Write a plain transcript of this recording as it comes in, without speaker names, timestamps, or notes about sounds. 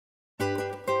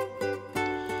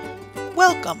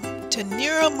Welcome to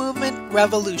NeuroMovement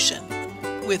Revolution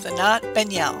with Anat,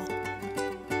 Baniel,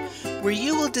 where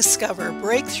you will discover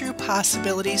breakthrough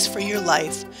possibilities for your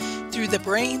life through the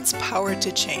brain's power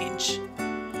to change.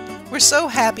 We're so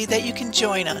happy that you can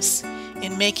join us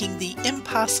in making the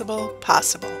impossible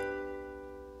possible.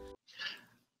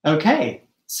 Okay,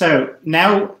 so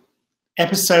now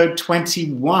episode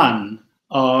 21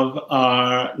 of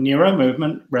our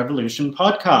NeuroMovement Revolution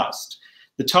podcast.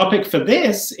 The topic for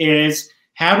this is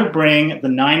how to bring the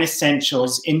 9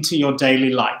 essentials into your daily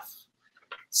life.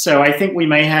 So I think we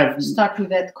may have... Start with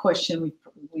that question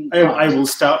we got. I will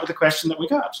start with the question that we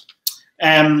got.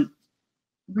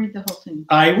 Read the whole thing.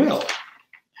 I will.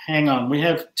 Hang on, we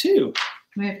have two.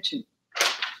 We have two.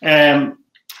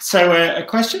 So a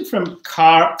question from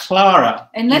Clara.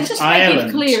 And let's just Ireland. Make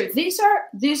it clear.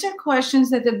 These are questions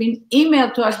that have been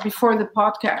emailed to us before the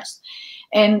podcast.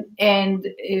 And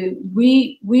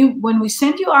we when we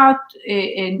send you out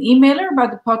an emailer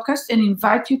about the podcast and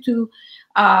invite you to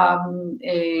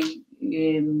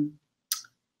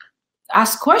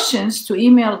ask questions, to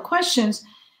email questions,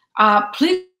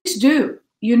 please do.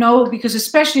 You know, because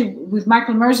especially with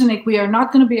Michael Merzenich, we are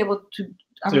not going to be able to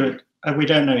do it. We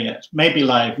don't know yet. Maybe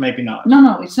live, maybe not.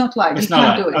 No, it's not live. It's you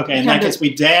not can't live. do it. Okay, in that case,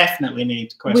 we definitely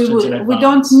need questions in advance. We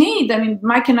don't need, I mean,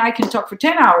 Mike and I can talk for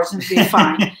 10 hours and be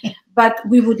fine. But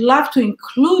we would love to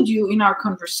include you in our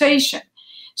conversation.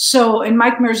 So, and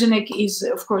Mike Merzenich is,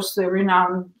 of course, the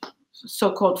renowned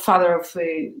so-called father of,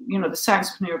 the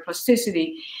science of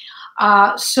neuroplasticity.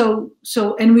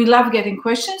 And we love getting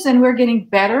questions, and we're getting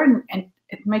better and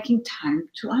at making time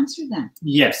to answer them.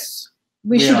 Yes.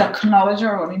 We should acknowledge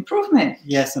our own improvement.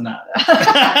 Yes, Anat.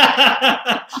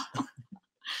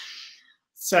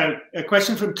 So a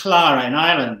question from Clara in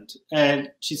Ireland.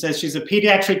 She says she's a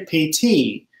pediatric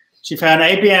PT. She found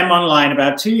ABM online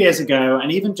about 2 years ago,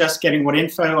 and even just getting what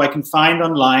info I can find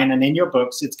online and in your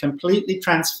books, it's completely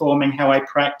transforming how I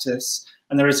practice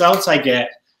and the results I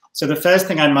get. So the first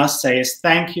thing I must say is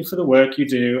thank you for the work you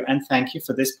do, and thank you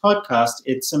for this podcast.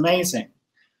 It's amazing.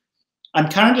 I'm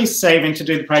currently saving to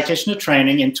do the practitioner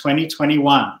training in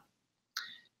 2021.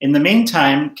 In the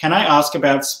meantime, can I ask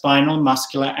about spinal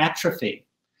muscular atrophy?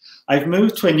 I've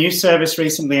moved to a new service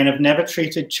recently and have never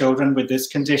treated children with this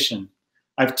condition.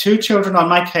 I have 2 children on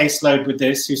my caseload with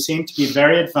this who seem to be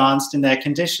very advanced in their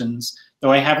conditions,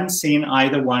 though I haven't seen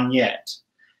either one yet.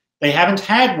 They haven't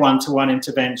had one-to-one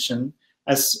intervention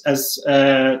and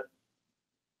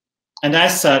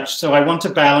as such, so I want to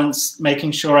balance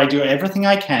making sure I do everything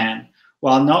I can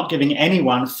while not giving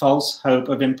anyone false hope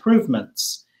of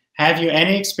improvements. Have you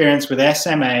any experience with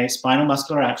SMA, spinal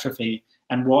muscular atrophy,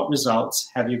 and what results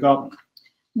have you gotten?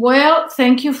 Well,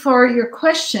 thank you for your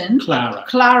question.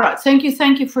 Clara, thank you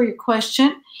for your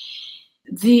question.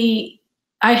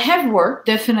 I have worked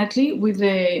definitely with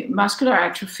the muscular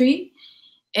atrophy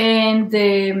and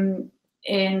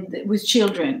with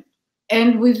children,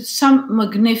 and with some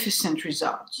magnificent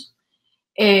results.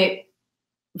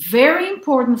 Very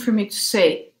important for me to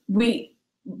say,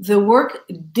 the work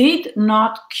did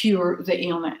not cure the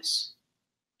illness.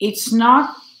 It's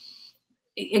not,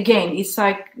 again, it's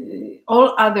like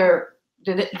all other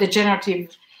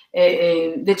degenerative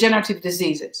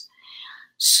diseases.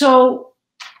 So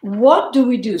what do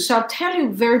we do? So I'll tell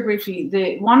you very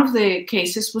briefly, one of the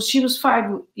cases was she was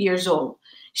 5 years old.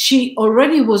 She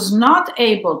already was not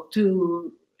able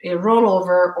to roll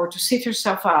over or to sit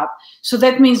herself up. So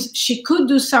that means she could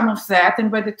do some of that.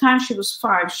 And by the time she was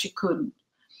 5, she couldn't.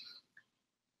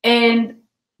 And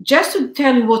just to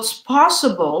tell you what's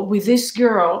possible with this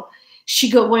girl,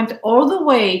 she went all the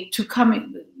way to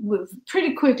coming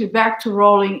pretty quickly back to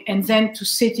rolling and then to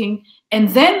sitting, and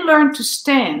then learned to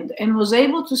stand and was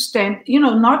able to stand,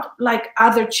 not like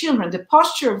other children. The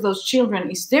posture of those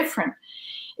children is different.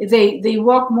 They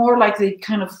walk more like they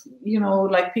kind of,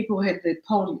 like people who had the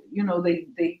polio,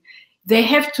 they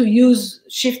have to use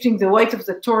shifting the weight of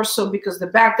the torso because the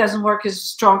back doesn't work as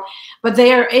strong, but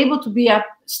they are able to be up,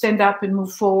 stand up and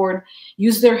move forward,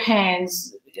 use their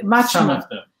hands,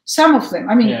 Some of them.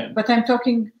 I mean, yeah. But I'm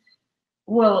talking,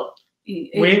 well...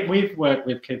 We've worked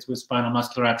with kids with spinal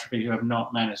muscular atrophy who have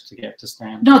not managed to get to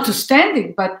standing. Not to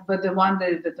standing, but the one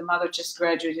that the mother just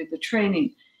graduated the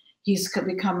training, he's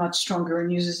become much stronger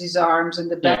and uses his arms, and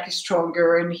the back is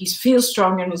stronger, and he feels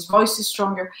stronger, and his voice is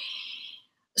stronger.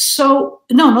 So,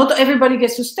 no, not everybody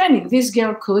gets to standing. This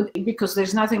girl could, because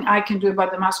there's nothing I can do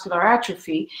about the muscular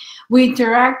atrophy. We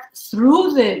interact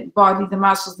through the body, the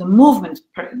muscles, the movement,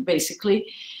 basically,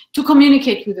 to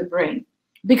communicate with the brain.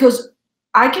 Because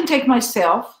I can take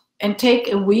myself and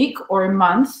take a week or a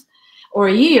month or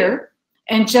a year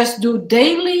and just do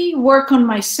daily work on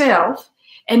myself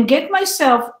and get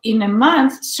myself in a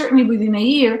month, certainly within a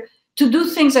year, to do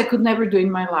things I could never do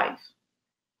in my life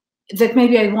that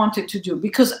maybe I wanted to do,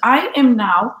 because I am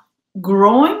now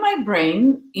growing my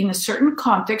brain in a certain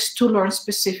context to learn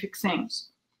specific things.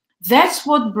 That's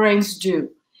what brains do.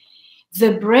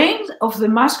 The brain of the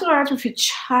muscular atrophy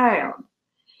child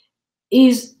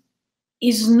is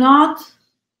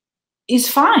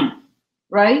fine,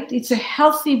 right? It's a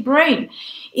healthy brain.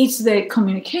 It's the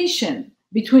communication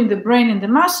between the brain and the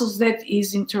muscles that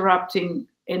is interrupting,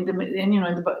 and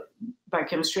the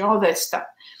biochemistry, all that stuff.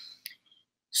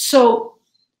 So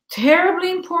terribly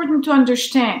important to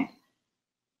understand.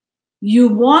 You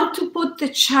want to put the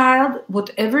child,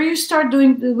 whatever you start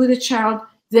doing with a child,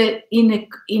 that in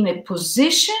a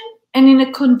position and in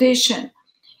a condition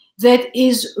that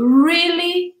is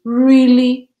really,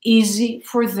 really easy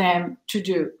for them to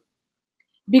do,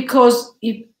 because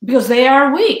they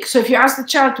are weak. So if you ask the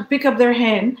child to pick up their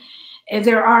hand and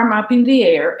their arm up in the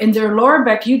air and their lower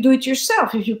back, you do it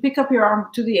yourself. If you pick up your arm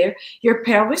to the air, your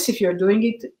pelvis, if you're doing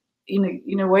it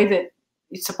in a way that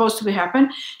it's supposed to happen,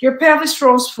 your pelvis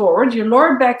rolls forward, your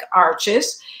lower back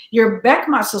arches, your back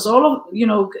muscles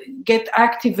get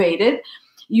activated.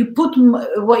 You put,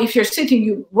 if you're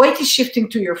sitting, weight is shifting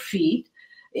to your feet.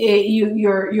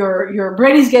 Your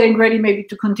brain is getting ready maybe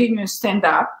to continue and stand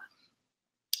up.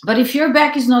 But if your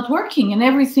back is not working and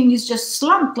everything is just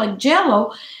slumped like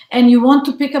jello, and you want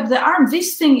to pick up the arm,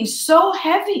 this thing is so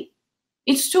heavy.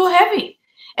 It's too heavy.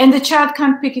 And the child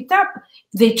can't pick it up.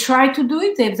 They try to do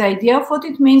it. They have the idea of what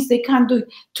it means. They can't do it.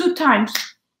 2 times,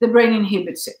 the brain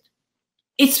inhibits it.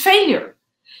 It's failure.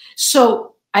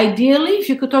 So ideally, if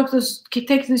you could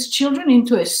take these children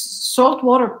into a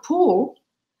saltwater pool,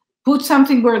 put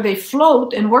something where they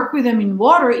float and work with them in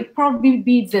water, it'd probably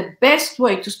be the best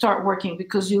way to start working,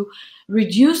 because you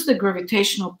reduce the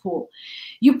gravitational pull.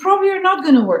 You probably are not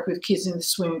going to work with kids in the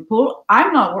swimming pool.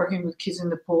 I'm not working with kids in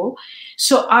the pool.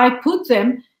 So I put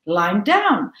them lying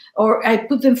down, or I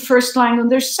put them first lying on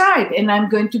their side, and I'm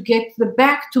going to get the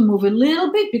back to move a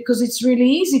little bit, because it's really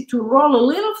easy to roll a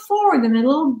little forward and a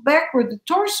little backward the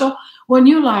torso when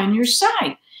you lie on your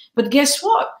side. But guess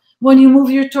what? When you move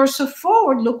your torso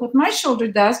forward, look what my shoulder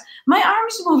does. My arm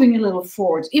is moving a little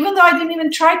forward, even though I didn't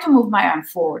even try to move my arm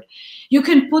forward. You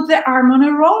can put the arm on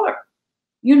a roller,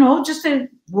 just a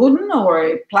wooden or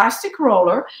a plastic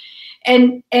roller,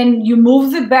 and you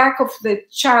move the back of the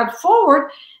child forward,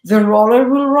 the roller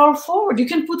will roll forward. You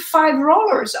can put 5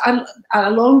 rollers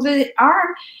along the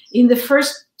arm in the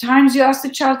first times you ask the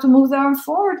child to move the arm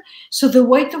forward. So the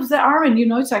weight of the arm, and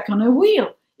it's like on a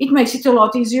wheel. It makes it a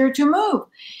lot easier to move.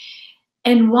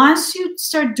 And once you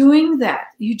start doing that,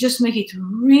 you just make it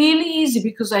really easy,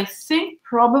 because I think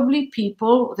probably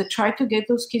people that try to get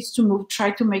those kids to move, try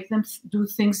to make them do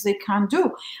things they can't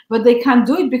do. But they can't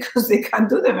do it because they can't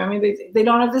do them. I mean, they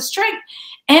don't have the strength.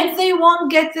 And they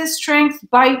won't get the strength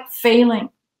by failing.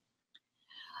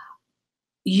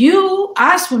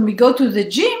 Us, when we go to the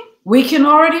gym, we can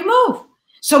already move.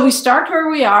 So we start where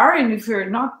we are, and if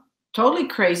we're not totally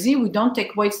crazy, we don't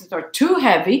take weights that are too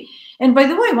heavy. And by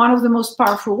the way, one of the most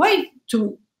powerful ways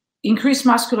to increase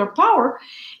muscular power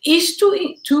is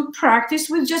to practice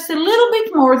with just a little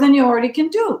bit more than you already can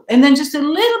do, and then just a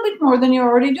little bit more than you're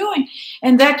already doing.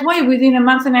 And that way, within a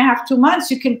month and a half, 2 months,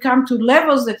 you can come to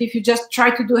levels that if you just try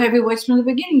to do heavy weights from the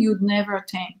beginning, you'd never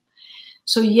attain.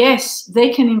 So yes, they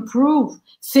can improve.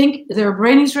 Think their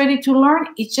brain is ready to learn.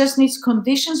 It just needs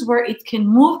conditions where it can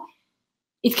move.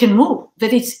 It can move,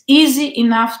 that it's easy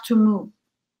enough to move.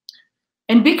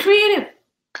 And be creative.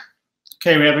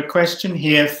 Okay, we have a question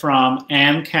here from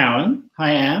Anne Cowan.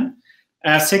 Hi, Anne.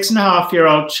 Our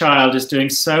 6.5-year-old child is doing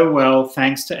so well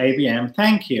thanks to ABM.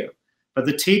 Thank you. But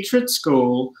the teacher at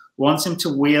school wants him to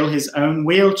wheel his own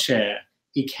wheelchair.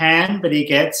 He can, but he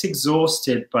gets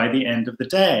exhausted by the end of the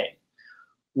day.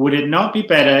 Would it not be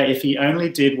better if he only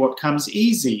did what comes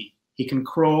easy? He can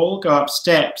crawl, go up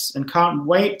steps, and can't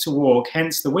wait to walk,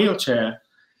 hence the wheelchair.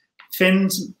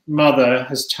 Finn's mother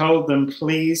has told them,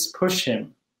 please push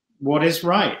him. What is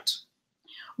right?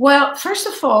 Well, first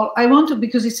of all, I want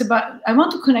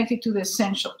to connect it to the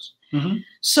essentials. Mm-hmm.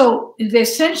 So the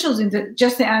essentials in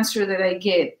just the answer that I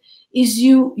gave is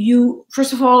you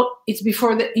first of all, it's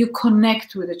before that you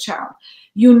connect with the child.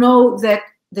 You know that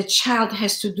the child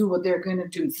has to do what they're going to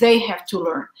do. They have to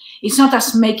learn. It's not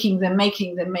us making them,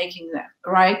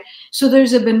 right? So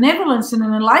there's a benevolence and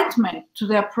an enlightenment to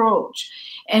the approach.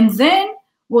 And then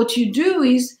what you do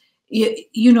is,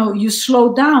 you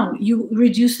slow down. You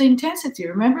reduce the intensity.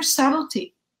 Remember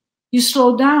subtlety. You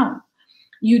slow down.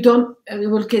 You don't,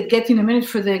 we'll get in a minute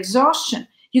for the exhaustion.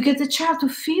 You get the child to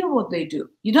feel what they do.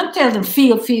 You don't tell them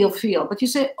feel, feel, feel, but you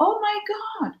say, oh my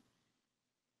God,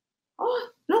 oh,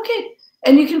 look it.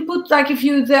 And you can put, like, if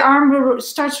the arm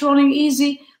starts rolling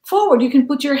easy forward, you can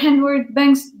put your hand where it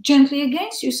bangs gently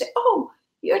against you. Say, oh,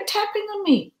 you're tapping on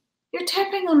me. You're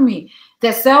tapping on me.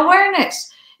 That's the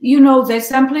awareness.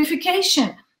 That's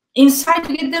amplification. Inside,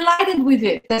 you get delighted with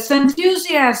it. That's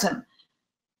enthusiasm.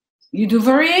 You do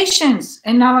variations.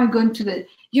 And now I'm going to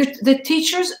the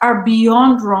teachers are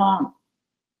beyond wrong.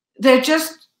 They're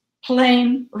just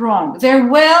plain wrong. They're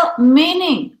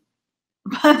well-meaning,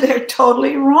 but they're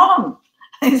totally wrong.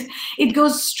 It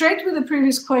goes straight with the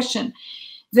previous question.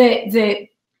 The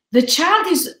child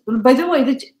is, by the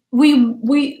way,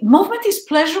 movement is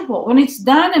pleasurable when it's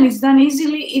done, and it's done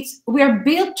easily. We are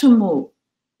built to move.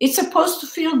 It's supposed to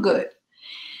feel good.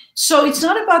 So it's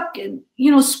not about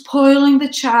spoiling the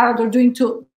child or do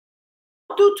too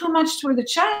much for the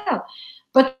child.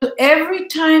 But every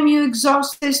time you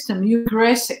exhaust the system, you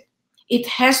regress it. It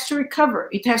has to recover.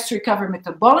 It has to recover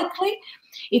metabolically.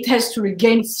 It has to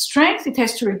regain its strength. It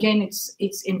has to regain its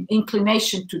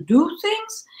inclination to do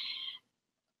things.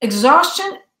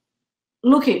 Exhaustion,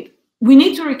 we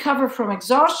need to recover from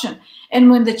exhaustion.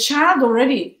 And when the child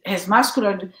already has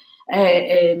muscular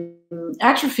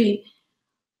atrophy,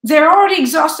 they're already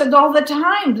exhausted all the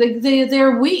time.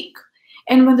 They're weak.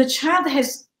 And when the child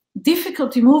has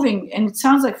difficulty moving, and it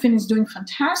sounds like Finn is doing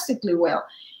fantastically well,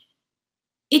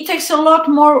 it takes a lot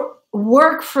more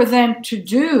work for them to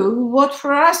do what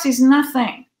for us is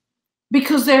nothing,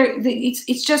 because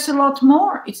it's just a lot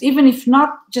more. It's, even if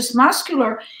not just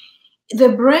muscular, the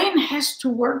brain has to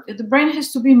work. The brain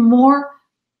has to be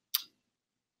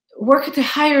work at a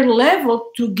higher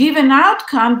level to give an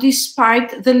outcome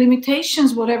despite the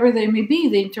limitations, whatever they may be,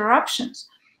 the interruptions.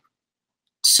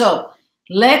 So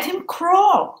let him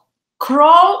crawl.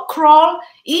 Crawl.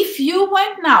 If you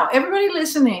went now, everybody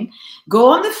listening, go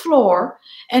on the floor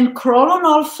and crawl on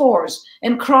all fours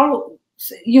and crawl,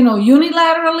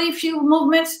 unilaterally a few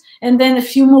movements, and then a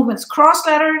few movements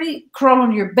cross-laterally, crawl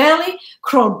on your belly,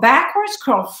 crawl backwards,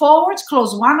 crawl forwards,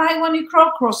 close one eye when you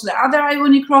crawl, close the other eye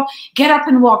when you crawl, get up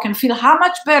and walk, and feel how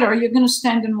much better you're going to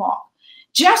stand and walk.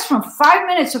 Just from 5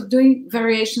 minutes of doing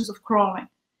variations of crawling,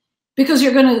 because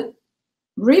you're going to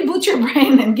reboot your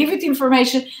brain and give it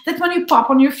information that when you pop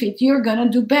on your feet, you're going to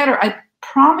do better. I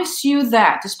promise you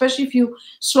that, especially if you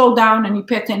slow down and you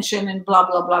pay attention and blah,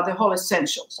 blah, blah, the whole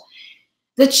essentials.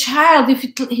 The child, if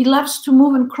he loves to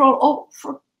move and crawl,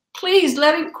 please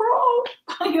let him crawl.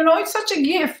 It's such a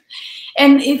gift.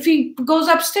 And if he goes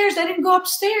upstairs, let him go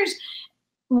upstairs.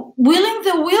 Wheeling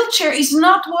the wheelchair is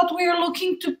not what we're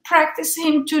looking to practice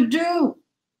him to do.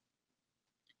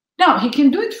 No, he can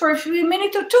do it for a few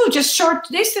minutes or two, just short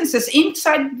distances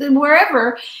inside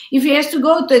wherever. If he has to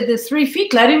go to the 3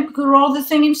 feet, let him roll the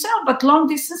thing himself. But long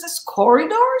distances,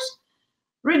 corridors,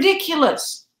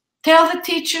 ridiculous. Tell the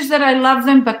teachers that I love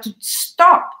them, but to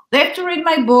stop. They have to read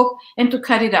my book and to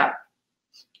cut it out.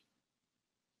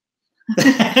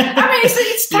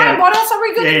 It's time. Yeah. What else are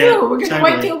we going to do? We're going to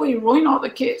wait till we ruin all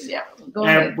the kids. Yeah. Go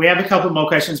ahead. We have a couple more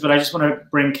questions, but I just want to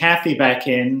bring Kathy back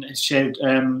in.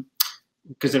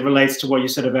 Because it relates to what you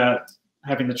said about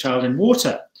having the child in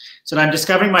water. So I'm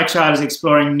discovering my child is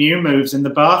exploring new moves in the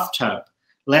bathtub.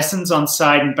 Lessons on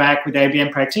side and back with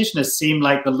ABM practitioners seem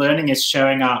like the learning is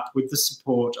showing up with the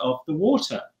support of the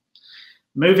water.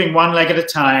 Moving one leg at a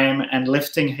time and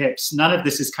lifting hips, none of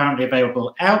this is currently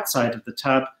available outside of the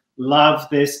tub. Love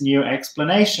this new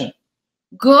explanation.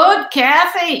 Good,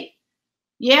 Kathy.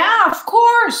 Yeah, of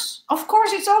course. Of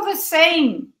course, it's all the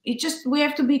same. We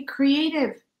have to be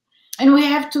creative. And we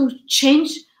have to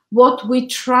change what we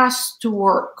trust to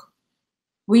work.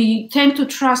 We tend to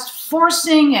trust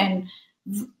forcing and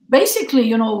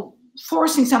basically,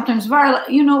 forcing sometimes violent.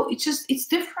 It's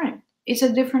different. It's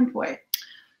a different way.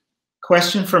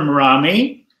 Question from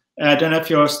Rami. I don't know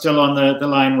if you're still on the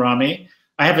line, Rami.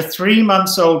 I have a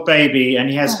 3-month-old baby and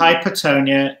he has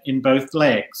hypotonia in both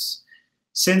legs.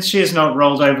 Since she is not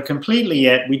rolled over completely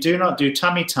yet, we do not do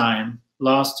tummy time,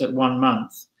 last at 1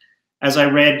 month. As I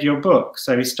read your book,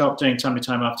 so he stopped doing tummy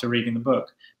time after reading the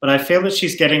book. But I feel that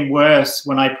she's getting worse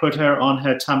when I put her on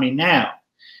her tummy now.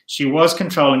 She was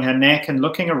controlling her neck and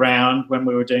looking around when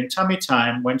we were doing tummy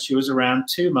time when she was around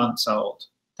 2 months old.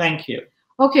 Thank you.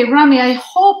 Okay, Rami, I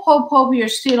hope you're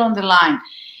still on the line.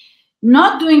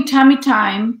 Not doing tummy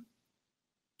time,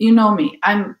 you know me.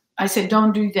 I said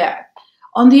don't do that.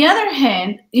 On the other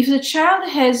hand, if the child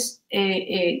has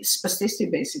a spasticity,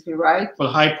 basically, right?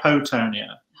 Well,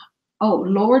 hypotonia. Oh,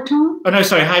 lower tone? Oh, no,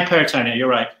 sorry, hypertonia. You're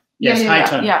right. Yes,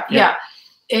 hypertonia. Yeah.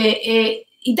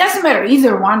 it doesn't matter,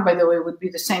 either one, by the way, would be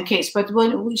the same case. But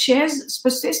when she has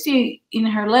spasticity in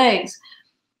her legs,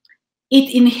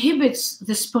 it inhibits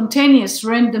the spontaneous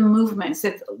random movements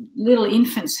that little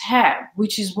infants have,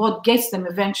 which is what gets them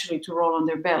eventually to roll on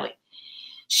their belly.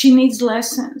 She needs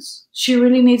lessons. She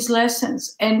really needs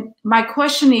lessons. And my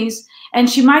question is, and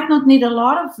she might not need a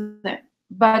lot of them,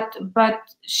 but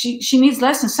she needs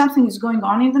lessons. Something is going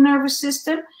on in the nervous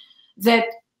system that,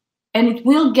 and it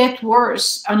will get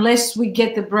worse unless we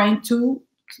get the brain to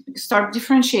start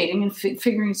differentiating and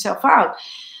figuring itself out.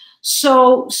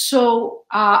 So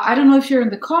I don't know if you're in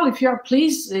the call. If you are,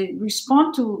 please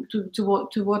respond to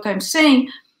what I'm saying,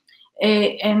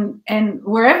 and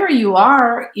wherever you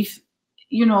are, if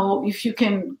you're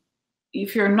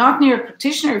not near a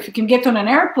practitioner, if you can get on an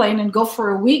airplane and go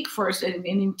for a week for an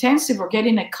intensive, or get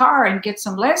in a car and get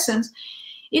some lessons,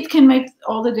 it can make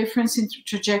all the difference in the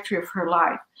trajectory of her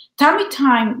life. Tummy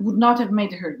time would not have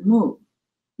made her move.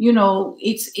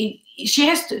 She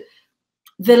has to.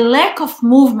 The lack of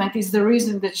movement is the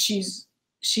reason that she's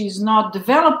not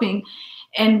developing,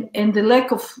 and the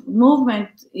lack of movement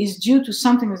is due to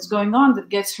something that's going on that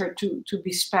gets her to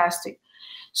be spastic.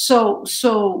 So,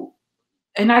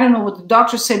 and I don't know what the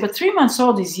doctors say, but 3 months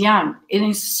old is young, and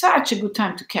it's such a good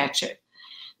time to catch it.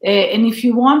 And if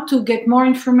you want to get more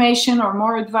information or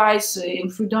more advice,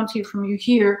 if we don't hear from you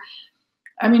here,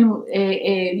 I mean,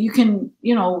 you can,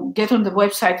 get on the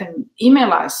website and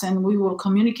email us, and we will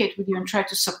communicate with you and try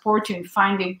to support you in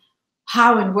finding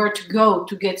how and where to go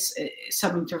to get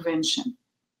some intervention.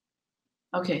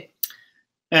 Okay.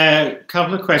 A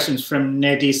couple of questions from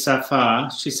Nedi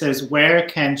Safar. She says, where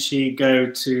can she go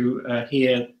to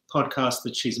hear podcasts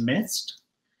that she's missed?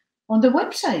 On the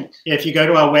website. Yeah, if you go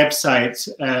to our website,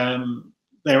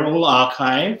 they're all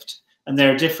archived. And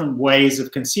there are different ways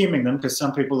of consuming them, because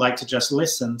some people like to just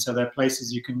listen. So there are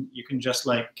places you can just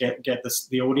like get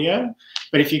the audio.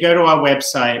 But if you go to our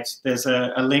website, there's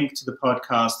a link to the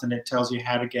podcast, and it tells you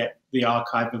how to get the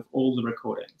archive of all the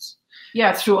recordings.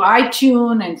 Yeah, through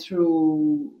iTunes and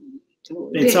through.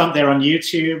 They're on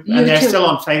YouTube, and they're still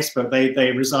on Facebook.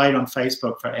 They reside on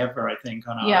Facebook forever, I think.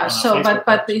 On our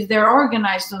but they're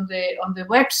organized on the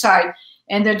website.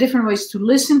 And there are different ways to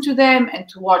listen to them and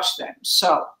to watch them.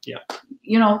 So, yeah,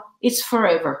 it's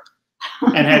forever.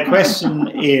 And her question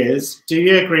is, do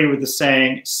you agree with the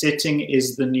saying, sitting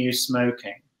is the new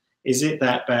smoking? Is it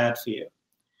that bad for you?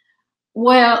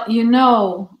 Well,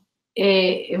 Nedi.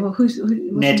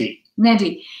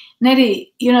 Nedi,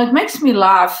 it makes me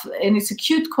laugh, and it's a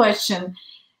cute question.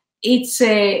 It's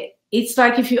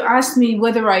like if you ask me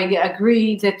whether I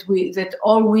agree that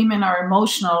all women are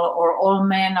emotional or all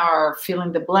men are fill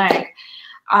in the blank,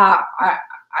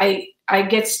 I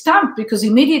get stumped, because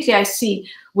immediately I see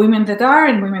women that are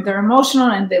and women that are emotional,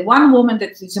 and the one woman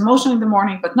that is emotional in the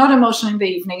morning but not emotional in the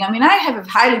evening. I mean, I have a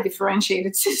highly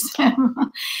differentiated system.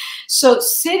 So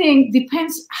sitting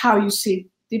depends how you sit,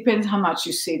 depends how much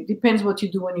you sit, depends what you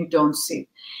do when you don't sit.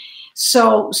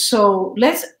 So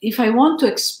if I want to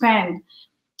expand,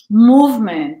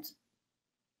 movement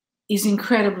is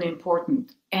incredibly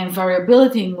important, and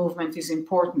variability in movement is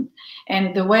important.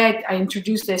 And the way I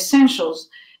introduce the essentials,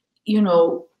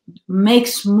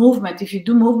 makes movement. If you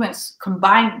do movements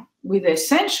combined with the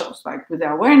essentials, like with the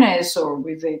awareness or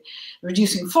with the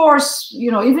reducing force,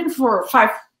 even for 5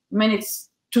 minutes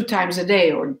 2 times a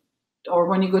day, or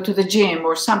when you go to the gym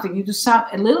or something, you do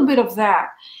a little bit of that,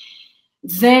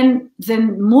 then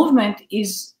movement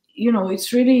is,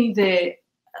 it's really the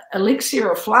elixir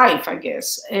of life, I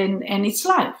guess, and it's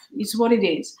life. It's what it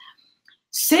is.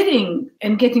 Sitting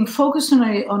and getting focused on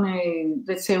a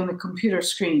let's say on a computer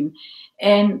screen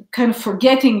and kind of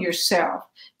forgetting yourself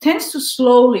tends to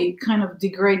slowly kind of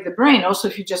degrade the brain. Also,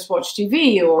 if you just watch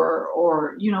TV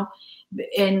or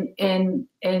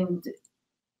and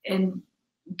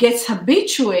gets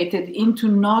habituated into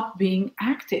not being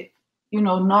active,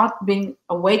 not being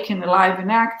awake and alive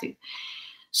and active.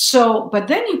 So, but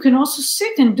then you can also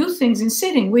sit and do things in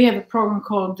sitting. We have a program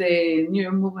called the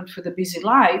NeuroMovement for the Busy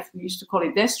Life. We used to call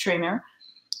it Desk Trainer,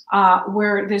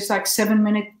 where there's like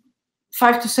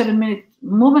 5 to 7 minute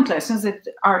movement lessons that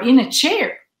are in a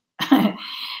chair.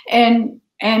 and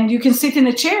you can sit in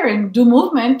a chair and do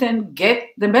movement and get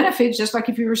the benefits just like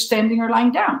if you were standing or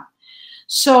lying down.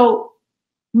 So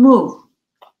move.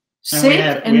 Sit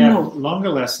and move. We have longer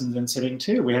lessons in sitting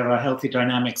too. We have our healthy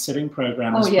dynamic sitting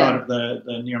program as part of the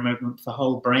NeuroMovement for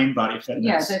whole brain body fitness.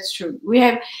 Yeah, that's true. We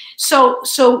have so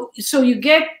you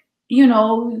get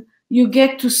you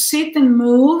get to sit and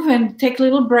move and take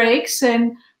little breaks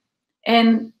and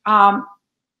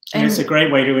And it's a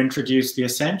great way to introduce the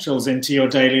essentials into your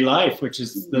daily life, which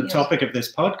is the topic of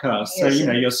this podcast. So, you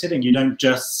know, you're sitting, you don't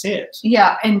just sit.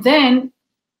 Yeah, and then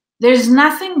there's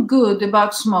nothing good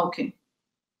about smoking.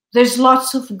 There's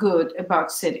lots of good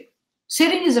about sitting.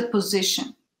 Sitting is a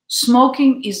position.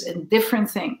 Smoking is a different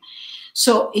thing.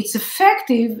 So it's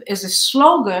effective as a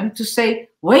slogan to say,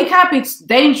 wake up, it's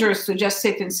dangerous to just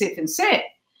sit and sit and sit.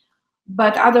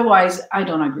 But otherwise, I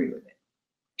don't agree with it.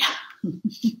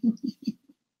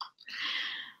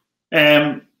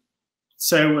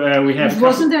 So we have...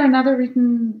 Wasn't there another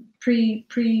written pre?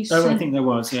 Oh, I think there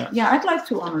was, yeah. Yeah, I'd like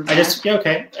to honor that.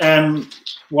 Okay.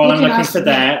 While I'm looking for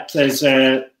that, there's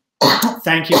a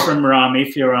thank you from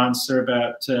Rami for your answer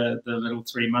about the little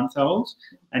 3-month-old.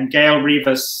 And Gail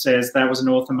Rivas says that was an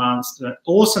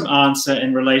awesome answer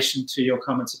in relation to your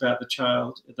comments about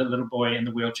the little boy in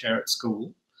the wheelchair at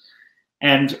school.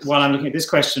 And while I'm looking at this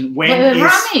question, Rami,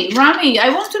 I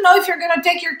want to know if you're going to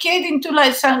take your kid into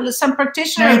like some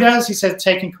practitioner. No, he does. He said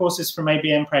taking courses from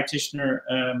ABM practitioner.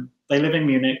 They live in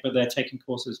Munich, but they're taking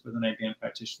courses with an ABM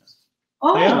practitioner.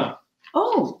 Oh, they are.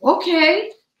 Oh,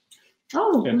 okay.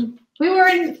 Oh, good. We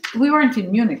weren't in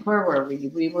Munich. Where were we?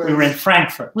 We were in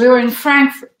Frankfurt. We were in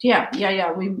Frankfurt. Yeah.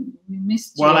 We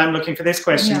missed. While I'm looking for this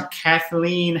question,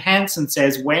 Kathleen Hansen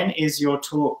says, when is your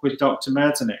talk with Dr.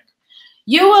 Merzenich?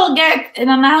 You will get an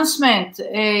announcement.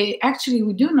 Actually,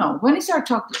 we do know. When is our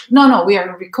talk? No, we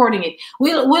are recording it.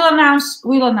 We'll announce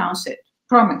it.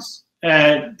 Promise.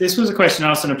 This was a question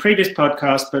asked on a previous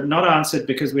podcast, but not answered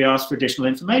because we asked for additional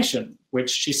information, which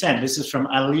she sent. This is from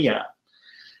Aliyah.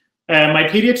 My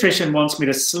pediatrician wants me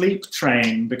to sleep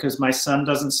train because my son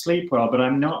doesn't sleep well, but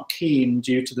I'm not keen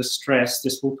due to the stress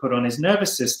this will put on his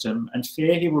nervous system and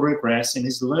fear he will regress in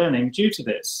his learning due to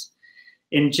this.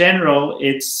 In general,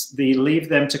 it's the leave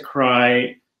them to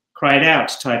cry it out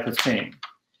type of thing.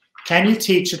 Can you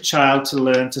teach a child to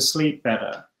learn to sleep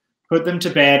better? Put them to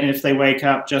bed, and if they wake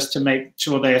up, just to make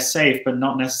sure they are safe, but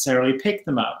not necessarily pick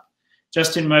them up.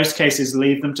 Just in most cases,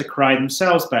 leave them to cry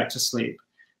themselves back to sleep.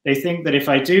 They think that if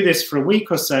I do this for a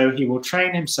week or so, he will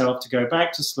train himself to go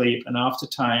back to sleep and after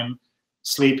time,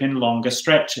 sleep in longer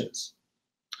stretches.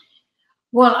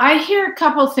 Well, I hear a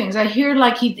couple of things. I hear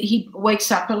like he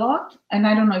wakes up a lot, and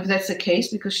I don't know if that's the case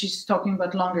because she's talking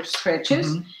about longer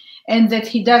stretches, and that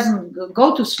he doesn't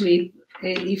go to sleep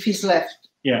if he's left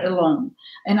alone.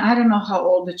 And I don't know how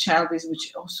old the child is,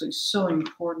 which also is so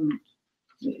important.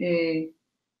 You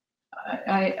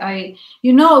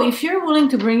know, if you're willing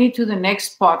to bring it to the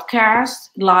next podcast,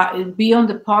 be on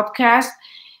the podcast,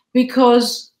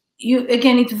 because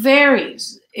it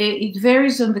varies. It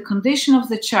varies on the condition of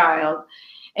the child,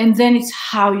 and then it's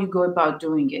how you go about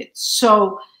doing it.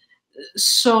 So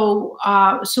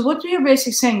what you're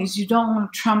basically saying is you don't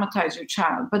want to traumatize your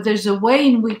child, but there's a way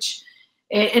in which,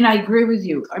 and I agree with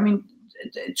you. I mean,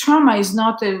 trauma is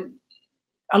not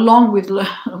along with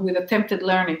attempted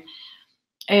learning.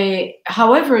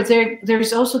 However, there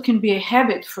is also can be a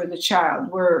habit for the child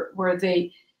where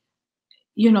they,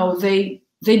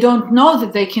 they don't know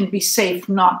that they can be safe,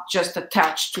 not just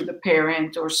attached to the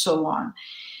parent or so on.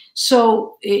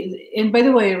 So, and by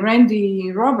the way, Randy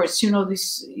Roberts,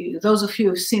 those of you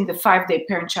who've seen the 5-day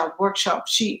parent-child workshop,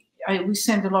 we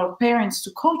send a lot of parents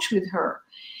to coach with her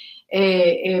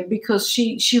because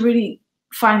she really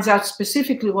finds out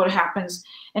specifically what happens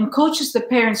and coaches the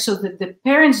parents so that the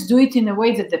parents do it in a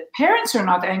way that the parents are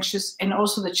not anxious and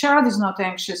also the child is not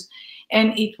anxious,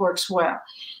 and it works well.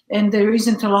 And there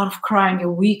isn't a lot of crying, a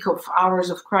week of hours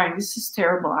of crying. This is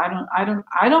terrible.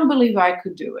 I don't believe I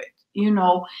could do it.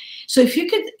 So if you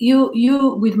could,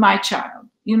 you with my child,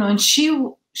 and she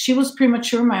was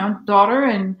premature, my own daughter,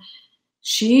 and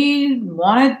she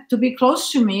wanted to be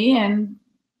close to me, and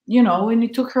and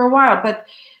it took her a while, but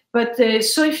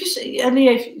so if you say,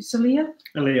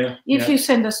 Aliyah, if you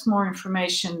send us more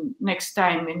information next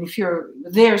time, and if you're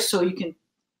there so you can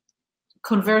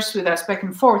converse with us back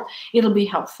and forth, it'll be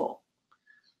helpful.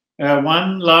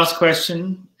 One last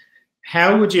question.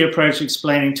 How would you approach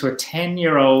explaining to a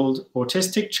 10-year-old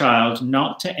autistic child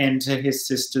not to enter his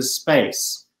sister's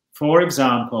space? For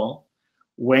example,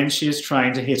 when she is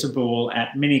trying to hit a ball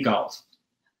at mini golf.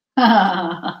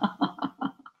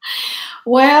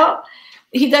 Well,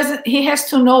 he has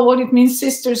to know what it means,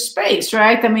 sister's space,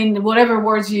 right? I mean, whatever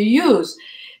words you use.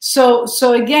 So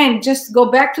again, just go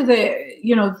back to the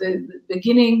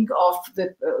beginning of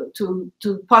the to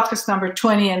podcast number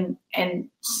 20 and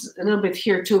a little bit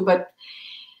here too. But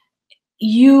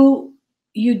you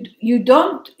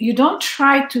don't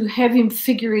try to have him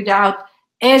figure it out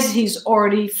as he's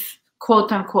already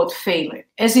quote unquote failing,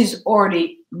 as he's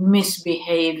already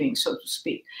misbehaving, so to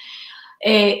speak.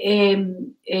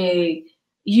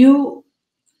 you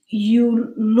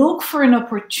look for an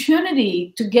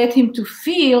opportunity to get him to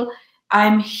feel,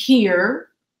 I'm here,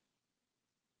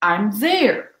 I'm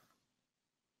there.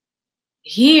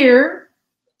 Here,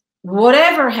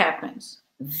 whatever happens.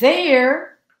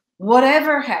 There,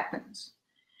 whatever happens.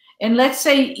 And let's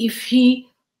say if he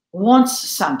wants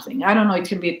something, I don't know, it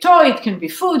can be a toy, it can be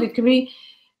food, it can be,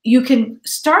 you can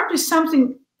start with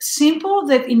something simple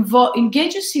that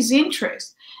engages his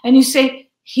interest. And you say,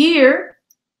 here,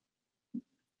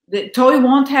 the toy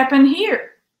won't happen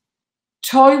here.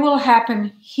 Toy will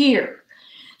happen here.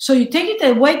 So you take it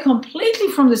away completely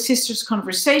from the sister's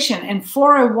conversation. And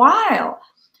for a while,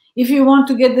 if you want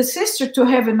to get the sister to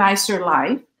have a nicer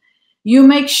life, you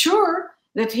make sure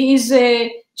that he's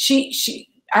I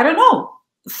don't know,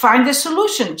 find a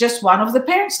solution. Just one of the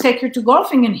parents take her to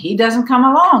golfing and he doesn't come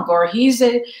along, or he's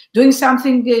doing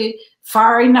something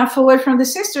far enough away from the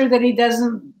sister that he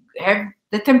doesn't have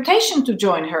the temptation to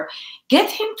join her.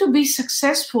 Get him to be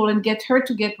successful and get her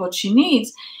to get what she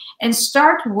needs, and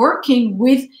start working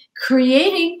with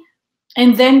creating.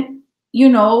 And then, you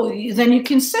know, then you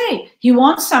can say, he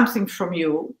wants something from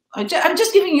you. I'm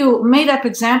just giving you made up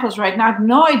examples right now. I have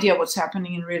no idea what's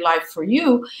happening in real life for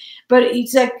you, but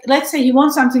it's like, let's say he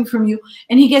wants something from you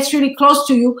and he gets really close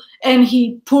to you and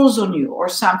he pulls on you or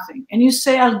something. And you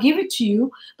say, I'll give it to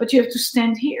you, but you have to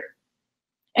stand here.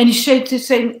 And you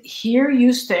say, here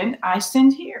you stand, I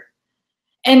stand here.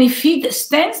 And if he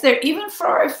stands there, even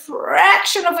for a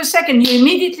fraction of a second, you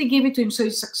immediately give it to him so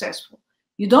he's successful.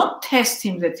 You don't test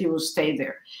him that he will stay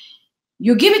there.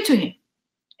 You give it to him.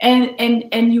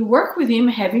 And you work with him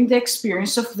having the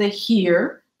experience of the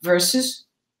here versus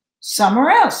somewhere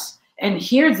else. And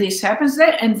here this happens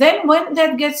there. And then when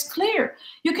that gets clear,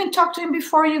 you can talk to him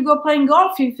before you go playing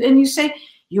golf. And you say,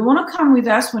 you want to come with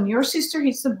us when your sister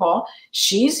hits the ball,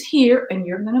 she's here and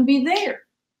you're going to be there.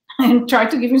 And try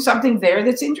to give him something there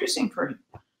that's interesting for him.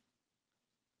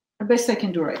 The best I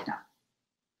can do right now.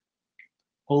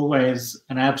 Always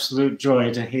an absolute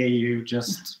joy to hear you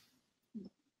just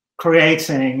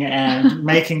creating and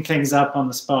making things up on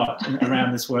the spot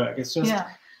around this work. It's just, yeah.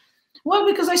 Well,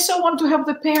 because I so want to help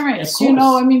the parents, you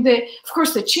know, I mean, of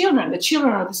course, the children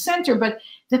are the center, but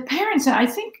the parents, and I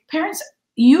think parents,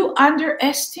 you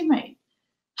underestimate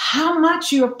how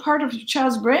much you're part of your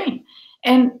child's brain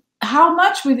and how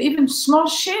much with even small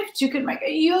shifts you can make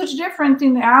a huge difference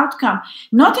in the outcome,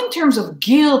 not in terms of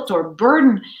guilt or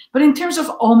burden, but in terms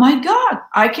of, oh my God,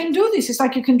 I can do this. It's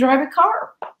like you can drive a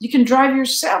car. You can drive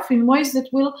yourself in ways that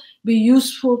will be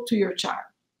useful to your child.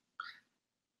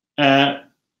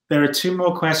 There are two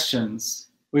more questions.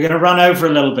 We're going to run over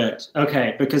a little bit,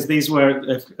 okay, because these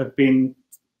have been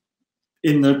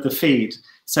in the feed.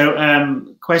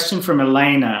 So question from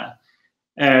Elena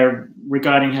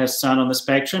regarding her son on the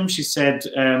spectrum. She said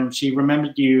she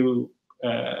remembered you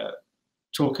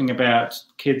talking about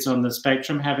kids on the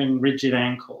spectrum having rigid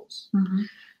ankles. Mm-hmm.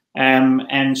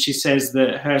 And she says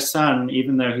that her son,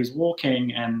 even though he's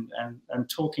walking and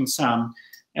talking some,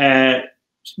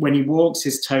 when he walks,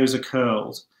 his toes are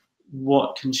curled.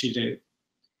 What can she do?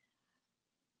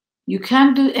 You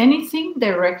can't do anything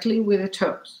directly with the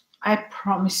toes. I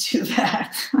promise you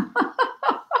that.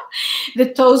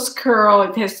 The toes curl,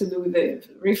 it has to do with the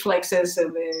reflexes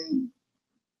and the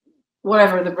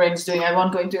whatever the brain's doing. I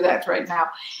won't go into that right now.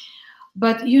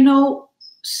 But, you know,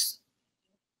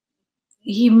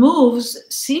 he moves.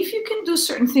 See if you can do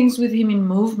certain things with him in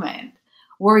movement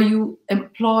where you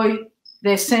employ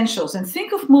the essentials, and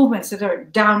think of movements that are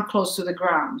down close to the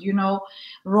ground, you know,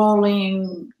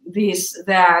 rolling, this,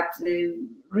 that,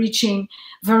 reaching,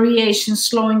 variation,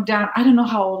 slowing down. I don't know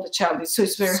how old the child is, so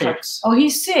it's very hard. Oh,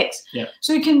 he's 6. Yeah.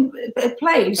 So he can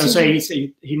play. So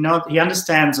he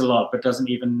understands a lot, but doesn't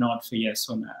even nod for yes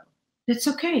or no. That's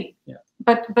okay. Yeah.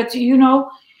 But you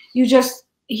know,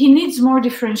 he needs more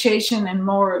differentiation and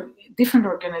more different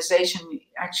organization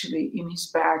actually in his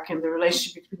back, and the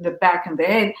relationship between the back and the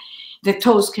head. The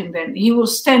toes he will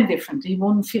stand different. He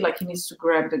won't feel like he needs to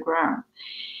grab the ground.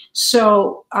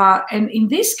 So, and in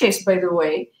this case, by the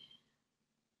way,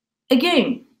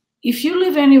 again, if you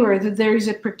live anywhere that there is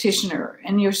a practitioner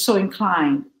and you're so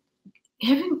inclined,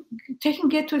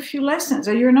 get to a few lessons.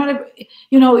 Or you're not,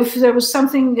 if there was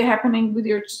something happening with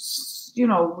your,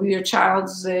 with your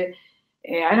child's, I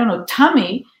don't know,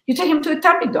 tummy, you take him to a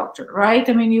tummy doctor, right?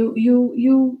 I mean, you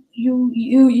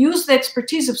use the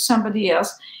expertise of somebody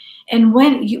else. And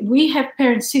when we have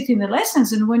parents sit in the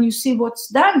lessons, and when you see what's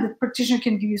done, the practitioner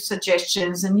can give you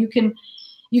suggestions, and you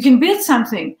can build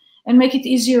something and make it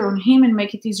easier on him and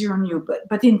make it easier on you.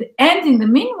 But in the end, in the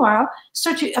meanwhile,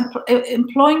 start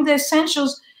employing the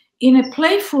essentials in a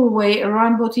playful way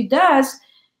around what he does,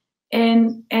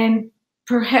 and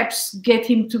perhaps get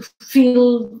him to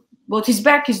feel what his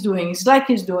back is doing, his leg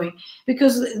is doing,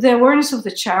 because the awareness of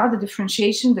the child, the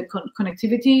differentiation, the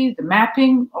connectivity, the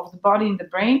mapping of the body and the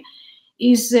brain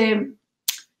is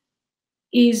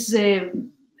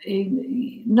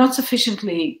not sufficient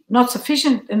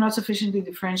and not sufficiently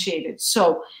differentiated.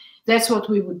 So that's what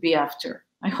we would be after.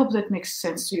 I hope that makes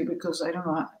sense to you, because I don't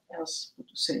know what else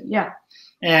to say. Yeah.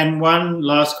 And one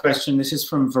last question. This is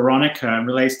from Veronica and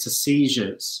relates to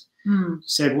seizures.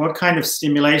 Said, what kind of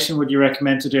stimulation would you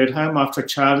recommend to do at home after a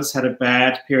child has had a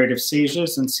bad period of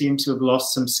seizures and seems to have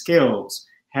lost some skills?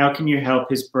 How can you help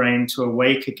his brain to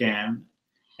awake again?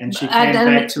 And she came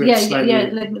back to it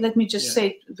slightly. Let me just say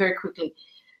it very quickly.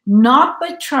 Not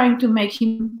by trying to make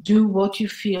him do what you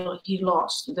feel he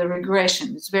lost, the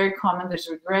regression. It's very common, there's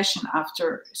regression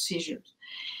after seizures.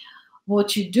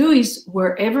 What you do is,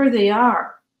 wherever they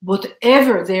are,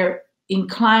 whatever they're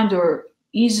inclined or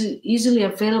easily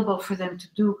available for them to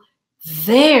do,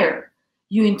 there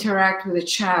you interact with the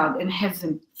child and have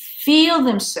them feel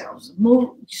themselves move.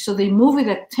 So they move with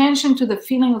attention to the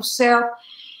feeling of self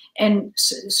and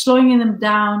slowing them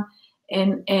down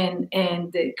and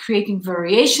creating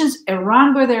variations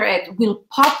around where they're at will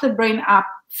pop the brain up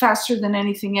faster than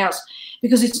anything else,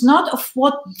 because it's not of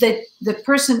what the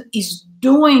person is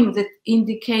doing that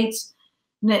indicates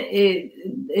that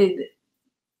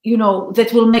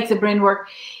will make the brain work.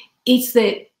 It's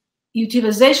the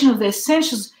utilization of the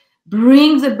essentials,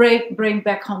 bring the brain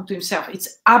back home to himself. It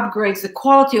upgrades the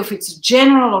quality of its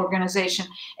general organization,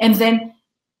 and then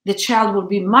the child will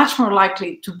be much more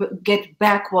likely to get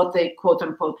back what they quote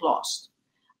unquote lost.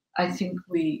 I think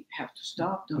we have to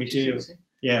stop. We do.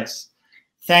 Yes.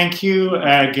 Thank you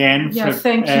again for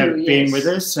being with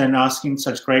us and asking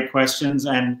such great questions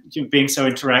and being so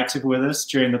interactive with us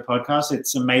during the podcast.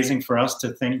 It's amazing for us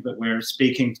to think that we're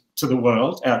speaking to the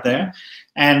world out there.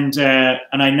 And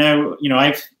I know,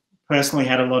 I've personally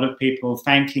had a lot of people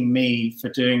thanking me for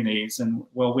doing these. And,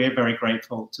 well, we're very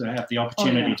grateful to have the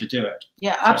opportunity to do it.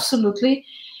 Yeah, so. Absolutely.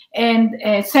 And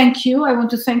thank you. I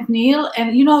want to thank Neil.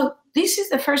 And, this is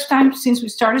the first time since we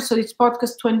started, so it's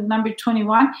podcast number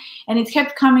 21, and it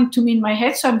kept coming to me in my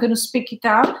head, so I'm going to speak it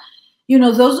out.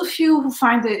 Those of you who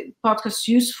find the podcast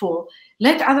useful,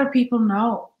 let other people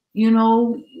know,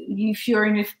 if you're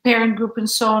in a parent group and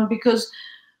so on, because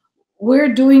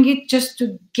we're doing it just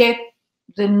to get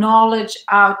the knowledge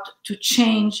out, to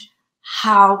change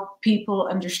how people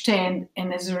understand,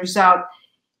 and as a result,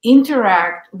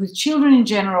 interact with children in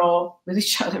general, with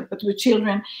each other, but with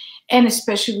children, and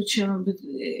especially with children with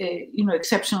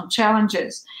exceptional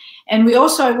challenges. And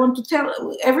I want to tell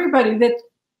everybody that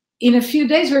in a few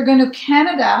days we're going to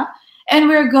Canada, and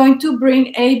we're going to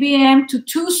bring ABM to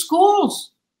 2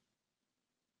 schools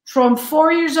from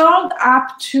 4 years old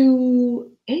up to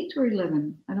 8 or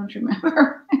 11. I don't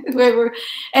remember.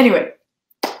 Anyway,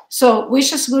 so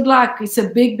wish us good luck. It's a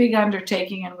big, big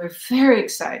undertaking, and we're very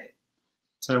excited.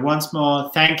 So once more,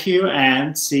 thank you,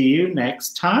 and see you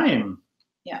next time.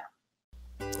 Yeah.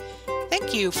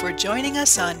 Thank you for joining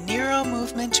us on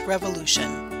NeuroMovement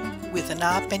Revolution with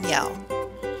Anat Baniel.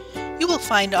 You will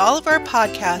find all of our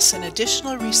podcasts and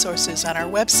additional resources on our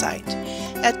website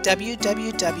at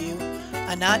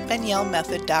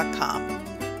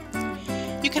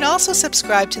www.anatbanielmethod.com. You can also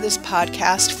subscribe to this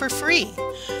podcast for free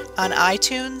on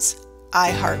iTunes,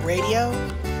 iHeartRadio,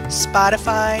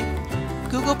 Spotify,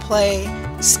 Google Play,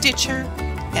 Stitcher,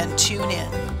 and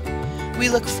TuneIn. We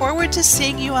look forward to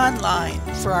seeing you online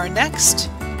for our next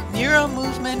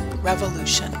NeuroMovement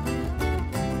Revolution.